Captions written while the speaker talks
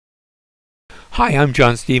Hi, I'm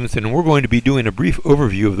John Stevenson, and we're going to be doing a brief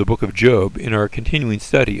overview of the book of Job in our continuing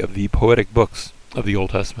study of the poetic books of the Old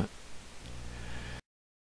Testament.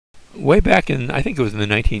 Way back in, I think it was in the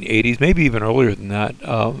 1980s, maybe even earlier than that,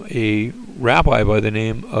 a rabbi by the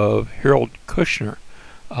name of Harold Kushner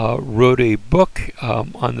wrote a book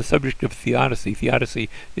on the subject of theodicy. Theodicy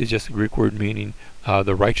is just a Greek word meaning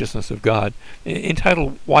the righteousness of God,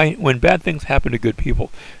 entitled When Bad Things Happen to Good People.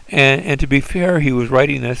 And to be fair, he was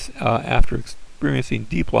writing this after experiencing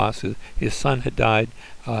deep loss. His son had died,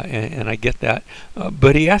 and I get that.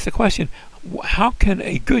 But he asked the question, how can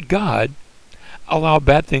a good God allow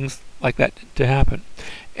bad things like that to happen?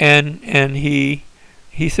 And he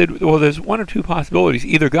said, well, there's one or two possibilities.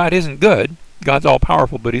 Either God isn't good, God's all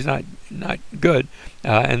powerful, but he's not good,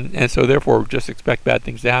 and so therefore just expect bad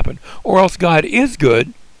things to happen. Or else God is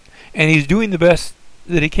good, and he's doing the best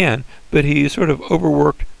that he can, but he's sort of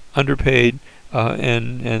overworked, underpaid,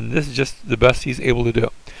 and this is just the best he's able to do.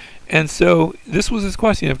 And so this was his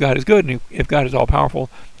question: if God is good, and if God is all powerful,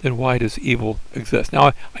 then why does evil exist?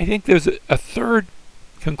 Now, I think there's a third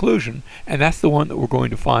conclusion, and that's the one that we're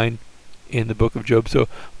going to find in the book of Job. So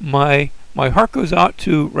my heart goes out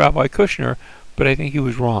to Rabbi Kushner, but I think he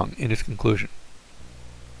was wrong in his conclusion.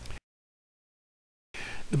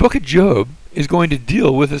 The book of Job is going to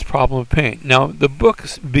deal with this problem of pain. Now, the book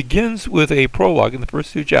begins with a prologue in the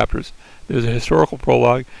first two chapters. There's a historical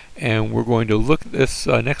prologue, and we're going to look at this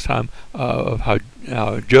next time of how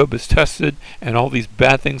Job is tested and all these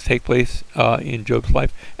bad things take place in Job's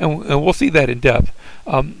life, and we'll see that in depth.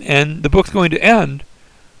 And the book's going to end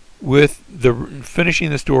with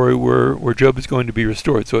finishing the story where Job is going to be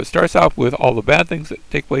restored. So it starts off with all the bad things that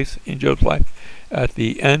take place in Job's life. At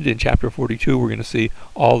the end, in chapter 42, we're going to see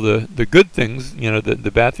all the good things,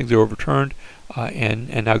 the bad things are overturned,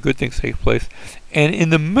 and how good things take place. And in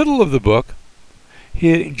the middle of the book,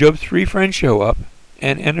 Job's three friends show up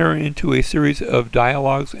and enter into a series of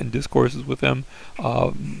dialogues and discourses with him.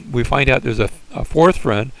 We find out there's a fourth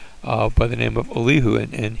friend by the name of Elihu,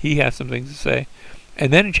 and he has some things to say.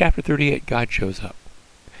 And then in chapter 38, God shows up.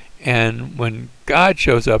 And when God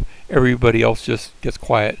shows up, everybody else just gets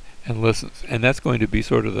quiet and listens. And that's going to be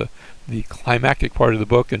sort of the climactic part of the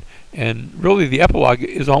book. And really the epilogue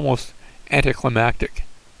is almost anticlimactic,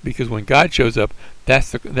 because when God shows up,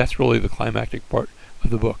 that's really the climactic part of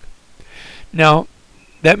the book. Now,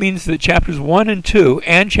 that means that chapters 1 and 2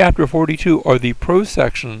 and chapter 42 are the prose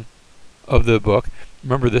section of the book.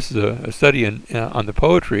 Remember, this is a study on the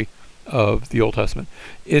poetry of the Old Testament.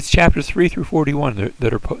 It's chapters 3 through 41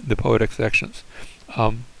 that are the poetic sections.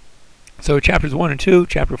 So chapters 1 and 2,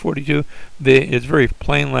 chapter 42, it's very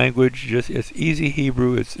plain language. It's easy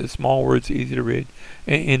Hebrew. It's small words, easy to read.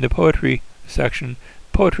 In the poetry section,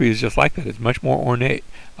 poetry is just like that. It's much more ornate.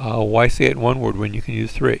 Why say it in one word when you can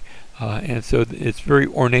use three? And so it's very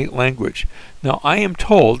ornate language. Now, I am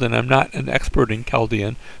told, and I'm not an expert in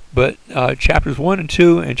Chaldean, but chapters 1 and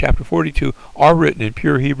 2 and chapter 42 are written in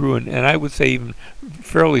pure Hebrew, and I would say even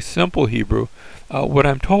fairly simple Hebrew. What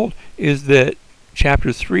I'm told is that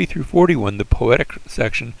chapters 3 through 41, the poetic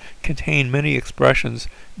section, contain many expressions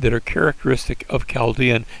that are characteristic of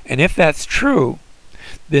Chaldean. And if that's true,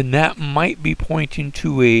 then that might be pointing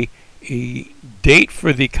to a date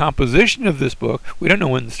for the composition of this book. We don't know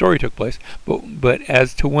when the story took place, but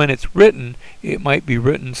as to when it's written, it might be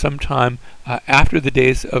written sometime after the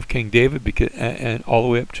days of King David, and all the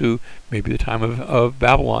way up to maybe the time of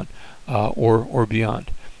Babylon or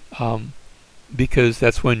beyond, because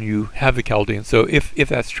that's when you have the Chaldeans. So if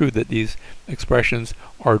that's true that these expressions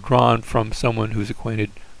are drawn from someone who's acquainted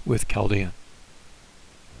with Chaldean.